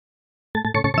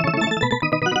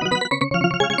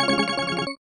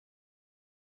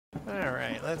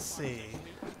let's see.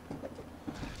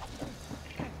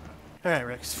 Alright,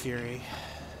 Rex Fury.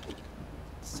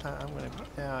 So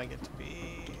now I get to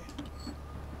be...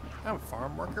 I'm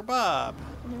farm worker Bob.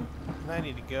 And I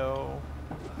need to go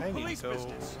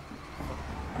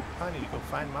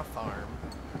find my farm.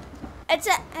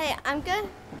 Hey, I'm good.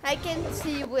 I can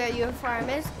see where your farm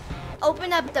is.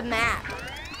 Open up the map.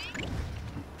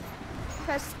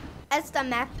 Press the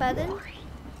map button.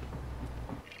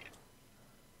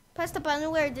 Press the button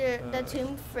where the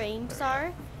tomb frames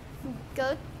are.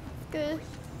 Go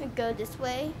this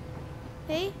way.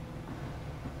 Hey.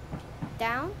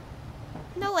 Down.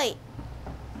 No, wait.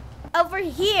 Over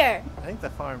here. I think the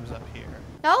farm's up here.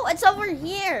 No, it's over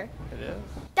here. It is?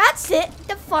 That's it.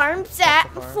 The farm's at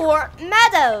Fort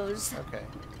Meadows. Okay.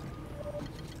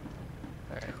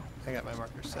 Alright. I got my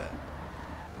marker set.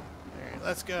 Alright,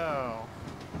 let's go.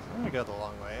 I'm gonna go the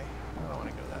long way. I don't want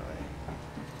to go that way.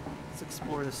 Let's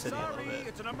explore the city a little bit.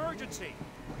 It's an emergency.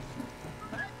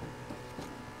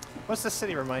 What's the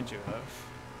city remind you of?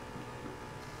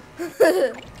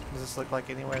 Does this look like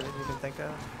anywhere that you can think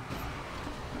of?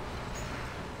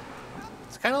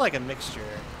 It's kind of like a mixture.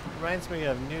 It reminds me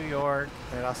of New York,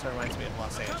 and it also reminds me of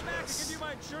Los Angeles.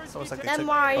 It's almost like they took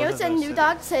Mario's both of in those New cities.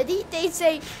 Dog City. They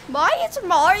say, why is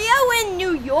Mario in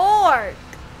New York?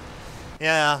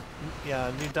 Yeah,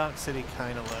 New Donk City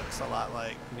kind of looks a lot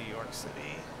like New York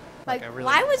City. Like, a really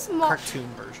why was cartoon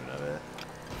version of it.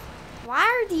 Why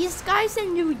are these guys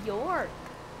in New York?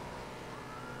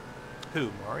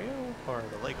 Who, Mario or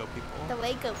the Lego people? The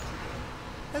Lego.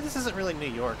 Yeah, this isn't really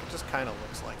New York. It just kind of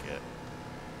looks like it.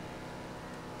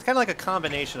 It's kind of like a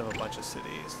combination of a bunch of cities.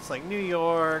 It's like New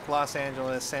York, Los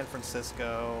Angeles, San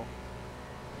Francisco,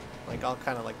 like all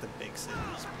kind of like the big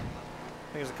cities.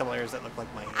 There's a couple areas that look like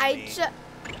Miami.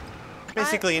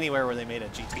 Basically anywhere where they made a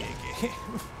GTA game.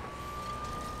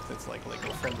 It's like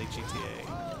Lego-friendly GTA.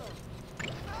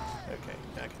 Okay,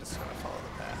 now I can just kind of follow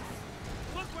the path.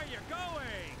 Look where you're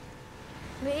going.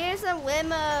 Here's a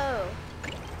limo.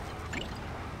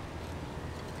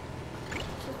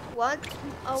 What?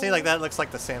 Oh. See, like that looks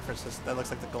like the San Francisco. That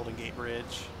looks like the Golden Gate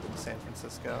Bridge in San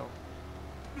Francisco.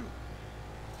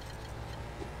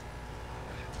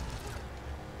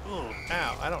 Ooh,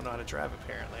 ow! I don't know how to drive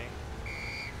apparently.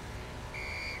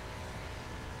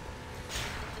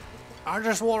 I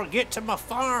just want to get to my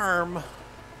farm.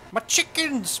 My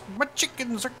chickens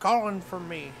are calling for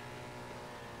me.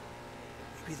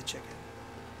 You be the chicken.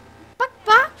 Buck,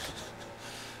 buck.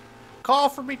 Call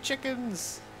for me,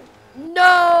 chickens.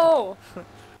 No.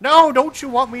 No, don't you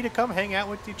want me to come hang out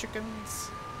with you chickens?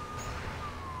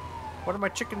 What are my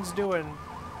chickens doing?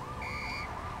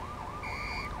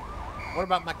 What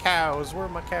about my cows? Where are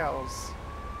my cows?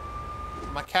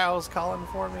 Are my cows calling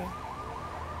for me?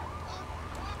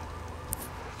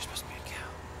 You're supposed to be a cow.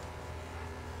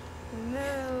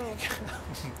 No.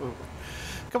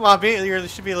 Come on, you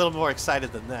should be a little more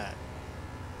excited than that.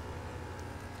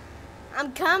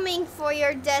 I'm coming for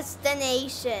your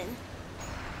destination.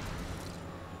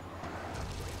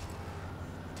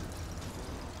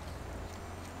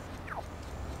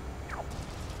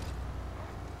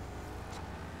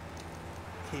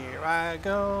 Here I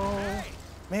go.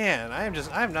 Man,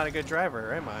 I'm not a good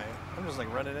driver, am I? I'm just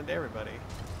like running into everybody.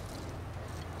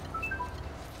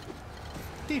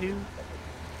 Dee-doo. You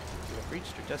have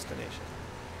reached your destination.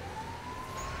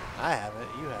 I haven't,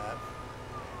 you have.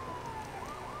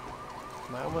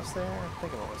 Am I almost there? I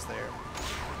think I'm almost there.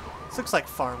 This looks like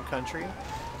farm country.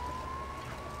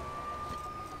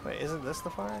 Wait, isn't this the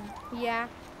farm? Yeah.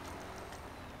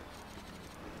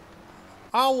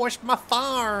 Oh, it's my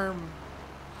farm!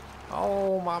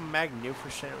 Oh, my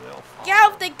magnificent little farm. Get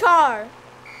out of the car.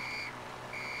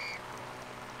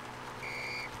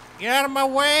 Get out of my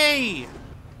way!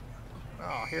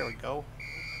 Oh, here we go.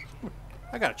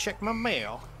 I gotta check my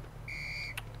mail.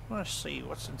 Let's see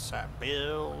what's inside.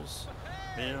 Bills.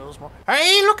 More.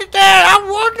 Hey, look at that! I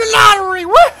won the lottery!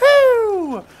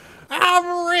 Woohoo!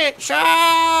 I'm rich!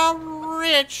 I'm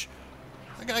rich!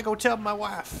 I gotta go tell my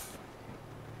wife.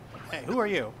 Hey, who are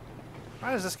you?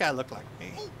 Why does this guy look like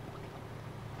me?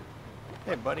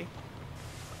 Hey, buddy.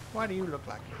 Why do you look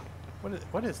like me?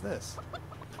 What is this?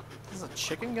 This is a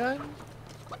chicken gun?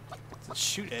 Does it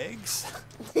shoot eggs?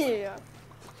 Yeah.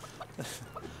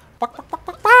 Buck, buck, buck,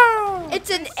 buck, bow! It's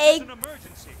an egg. It's an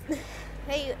emergency.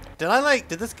 Hey.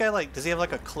 Did this guy does he have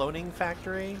like a cloning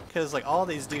factory? Because like all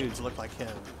these dudes look like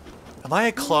him. Am I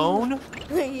a clone?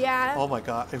 Yeah. Oh my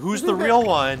god. Who's the real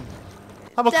one?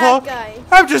 I'm a That clone. guy.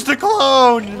 I'm just a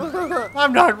clone.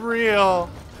 I'm not real.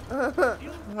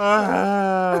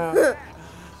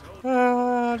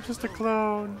 I'm just a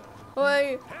clone.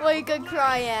 Where you gonna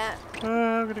cry at?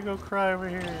 I'm gonna go cry over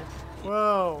here.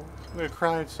 Whoa. I'm gonna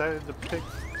cry inside the pig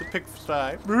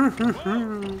sty.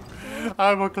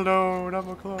 I'm a clone. I'm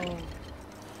a clone.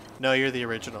 No, you're the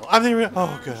original. I'm the original.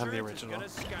 Oh, good. I'm the original.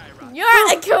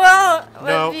 You're a clone.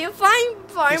 No. If you find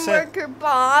farm worker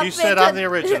Bob, You said I'm the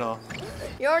original.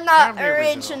 You're not I'm the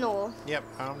original. Yep,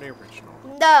 I'm the original.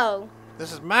 No.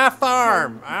 This is my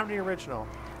farm. I'm the original.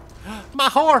 My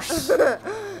horse.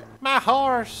 My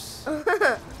horse.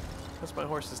 What's my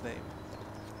horse's name?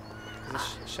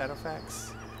 Is it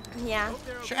Shadowfax? Yeah.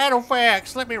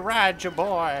 Shadowfax, let me ride you,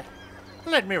 boy.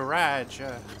 Let me ride you.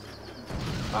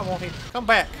 I want him. Come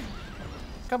back.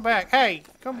 Come back. Hey,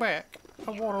 come back.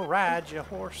 I want to ride you,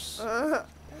 horse.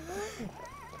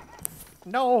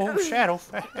 No,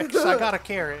 Shadowfax. I got a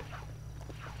carrot.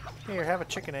 Here, have a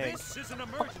chicken egg. This is an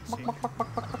emergency.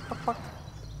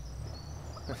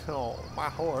 Oh, my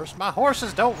horse. My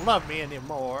horses don't love me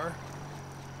anymore.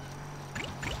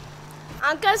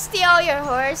 I'm gonna steal your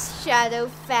horse,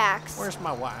 Shadowfax. Where's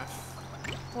my wife?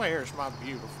 Where's my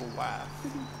beautiful wife?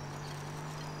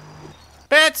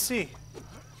 Betsy!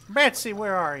 Betsy,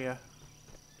 where are you?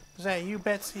 Is that you,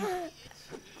 Betsy?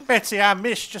 Betsy, I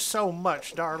missed you so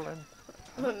much, darling.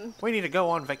 We need to go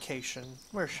on vacation.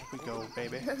 Where should we go,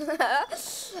 baby?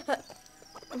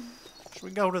 Should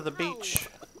we go to the beach?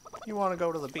 You want to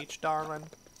go to the beach, darling?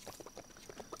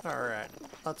 Alright,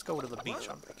 let's go to the beach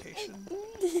on vacation.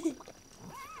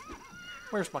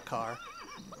 Where's my car?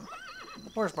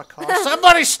 Where's my car?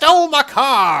 Somebody stole my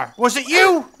car! Was it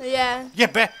you? Yeah.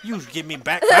 You give me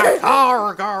back my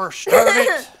car, gosh darn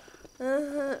it!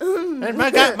 And I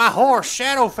got my horse,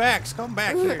 Shadowfax. Come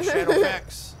back here,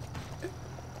 Shadowfax.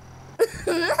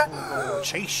 I'm gonna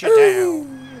chase you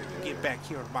down. Get back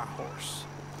here to my horse.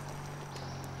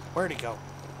 Where'd he go?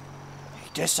 He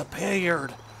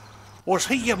disappeared. Was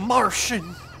he a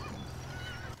Martian?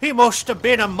 He must have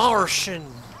been a Martian.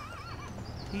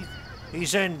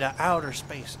 He's in the outer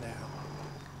space now.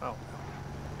 Oh,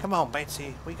 come on,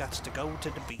 Betsy. We got to go to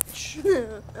the beach.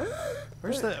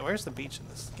 Where's the beach in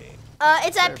this game?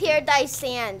 It's at Paradise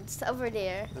Sands over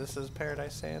there. This is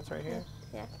Paradise Sands right here?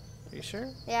 Yeah. Are you sure?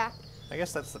 Yeah. I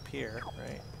guess that's the pier,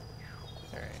 right?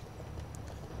 Alright.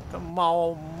 Come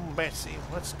on, Betsy.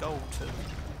 Let's go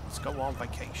on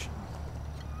vacation.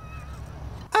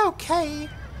 Okay,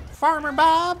 Farmer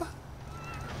Bob.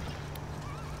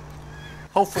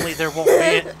 Hopefully there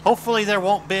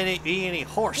won't be any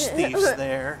horse thieves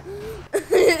there.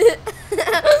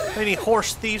 Any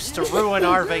horse thieves to ruin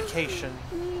our vacation.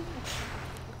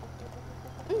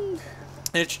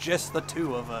 It's just the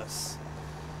two of us.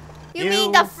 You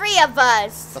mean the three of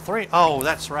us? The three? Oh,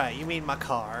 that's right. You mean my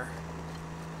car.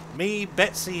 Me,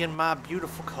 Betsy, and my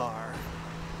beautiful car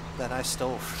that I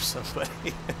stole from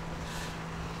somebody.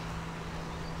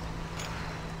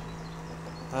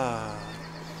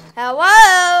 Hello,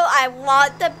 I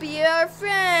want to be your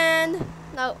friend.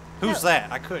 No. Who's that?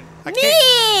 I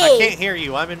Me! can't hear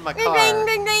you. I'm in my car. Ring,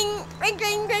 ring, ring, ring,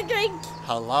 ring, ring, ring.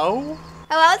 Hello?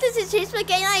 Hello, this is Chase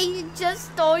McCain. I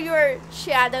just stole your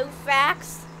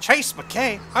Shadowfax. Chase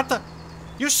McCain?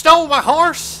 You stole my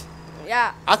horse?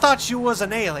 Yeah. I thought you was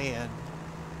an alien.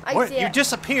 You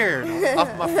disappeared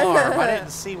off my farm. I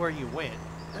didn't see where you went.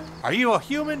 Are you a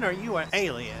human or are you an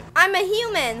alien? I'm a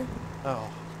human. Oh.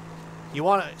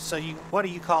 What are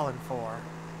you calling for?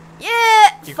 Yeah,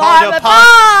 You Farmer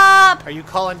Bob! Are you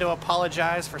calling to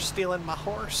apologize for stealing my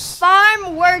horse?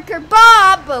 Farm worker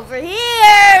Bob over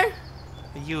here!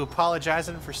 Are you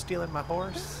apologizing for stealing my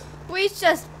horse? Please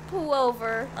just pull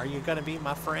over. Are you gonna be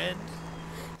my friend?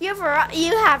 You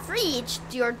have reached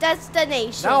your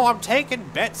destination. No, I'm taking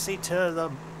Betsy to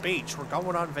the beach. We're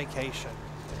going on vacation.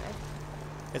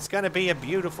 It's gonna be a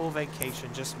beautiful vacation,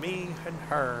 just me and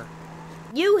her.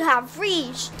 You have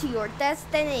reached your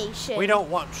destination. We don't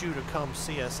want you to come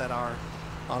see us on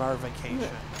our vacation.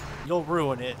 You'll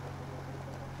ruin it.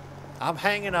 I'm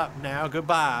hanging up now.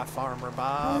 Goodbye, Farmer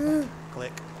Bob.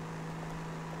 Click.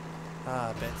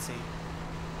 Betsy.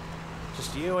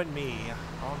 Just you and me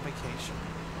on vacation.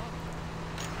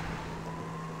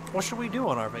 What should we do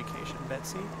on our vacation,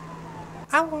 Betsy?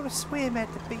 I want to swim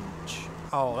at the beach.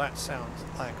 Oh, that sounds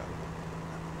like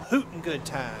a hootin' good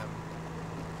time.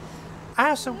 I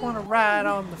also want to ride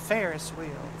on the Ferris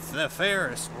wheel. The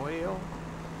Ferris wheel?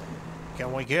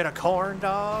 Can we get a corn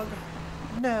dog?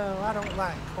 No, I don't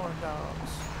like corn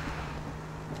dogs.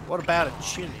 What about a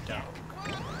chili dog?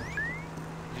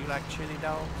 Do you like chili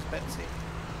dogs, Betsy?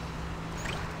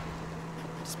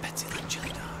 Does Betsy like chili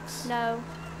dogs? No.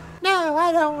 No,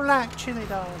 I don't like chili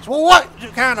dogs. Well, what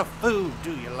kind of food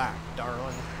do you like,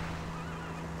 darling?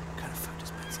 What kind of food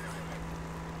does Betsy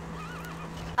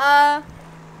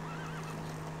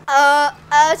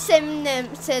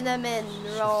Cinnamon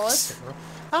rolls.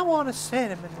 I want a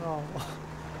cinnamon roll.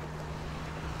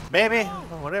 Baby,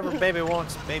 whatever baby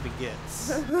wants, baby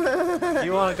gets. If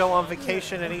you want to go on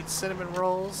vacation and eat cinnamon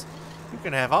rolls, you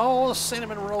can have all the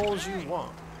cinnamon rolls you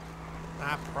want.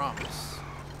 I promise.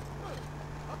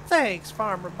 Thanks,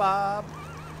 Farmer Bob.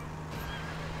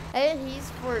 Hey, he's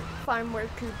for farm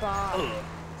worker Bob. Ugh.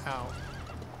 Ow.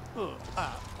 Ugh.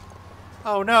 Ow.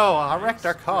 Oh no, I wrecked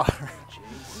our car.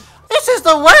 This is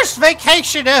the worst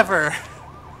vacation ever!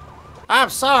 I'm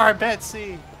sorry,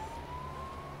 Betsy.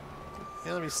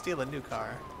 Here, let me steal a new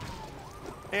car.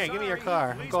 Here, give me your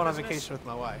car. I'm going on vacation with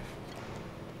my wife.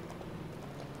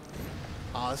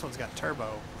 Oh, this one's got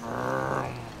turbo.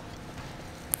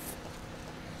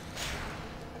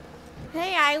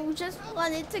 Hey, I just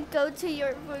wanted to go to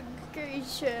your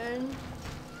vacation.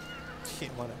 You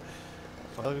wanna?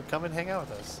 Well, come and hang out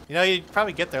with us. You know, you'd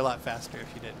probably get there a lot faster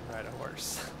if you didn't ride a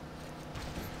horse.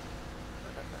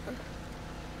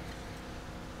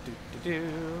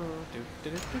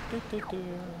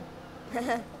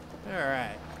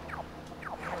 Alright.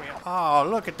 Oh,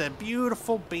 look at the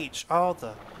beautiful beach. Oh,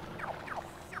 the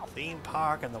theme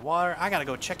park and the water. I gotta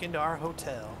go check into our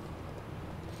hotel.